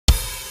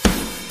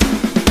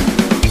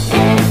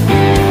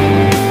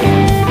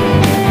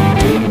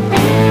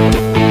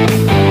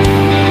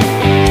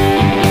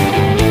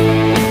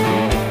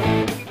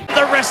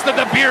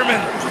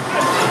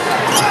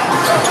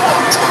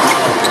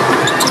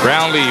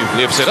Brownlee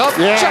lifts it up.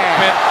 Yeah.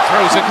 Chapman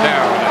throws it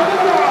down.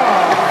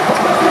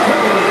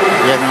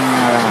 Yan ang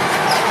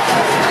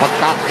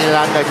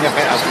pagkakilala niya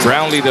kay Abdi.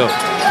 Brownlee though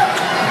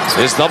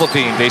is double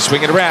team. They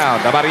swing it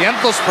around.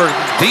 Abarrientos for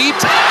deep.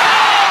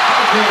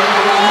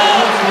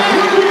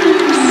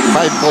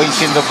 5 points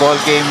in the ball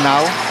game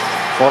now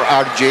for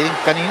RJ.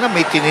 Kanina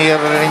may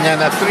tinira rin niya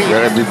na 3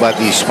 where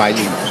everybody is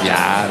smiling.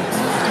 Yan.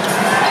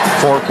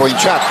 4-point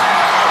shot.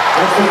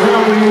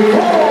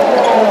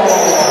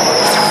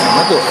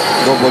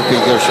 Double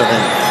figures siya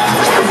rin.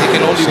 He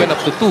can only win up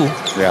to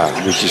 2. Yeah,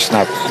 which is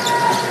not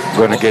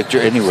gonna get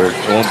you anywhere.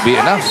 Won't be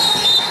enough.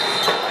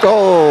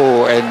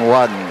 Oh, and 1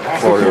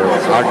 for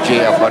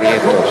RJ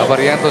Abarrientos.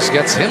 Abarrientos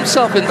gets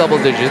himself in double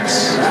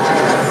digits.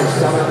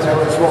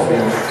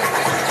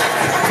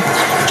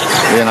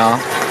 You know,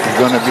 it's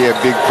gonna be a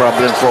big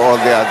problem for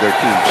all the other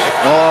teams.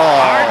 Oh,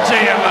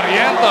 RJ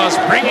Abarrientos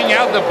bringing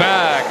out the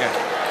bag.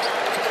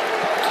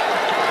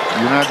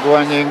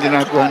 ginagawa niya yung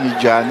ginagawa ni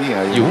Johnny.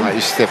 Yung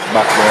step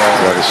back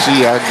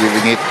Garcia,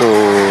 giving it to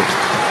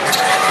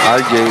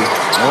RJ.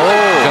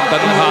 Oh, ganda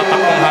ng hatak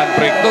ng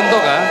handbrake doon,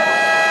 Dok, ha?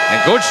 And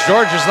Coach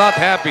George is not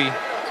happy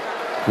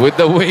with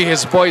the way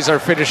his boys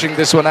are finishing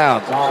this one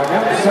out.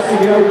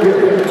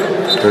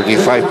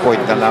 35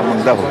 point na lamang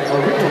daw.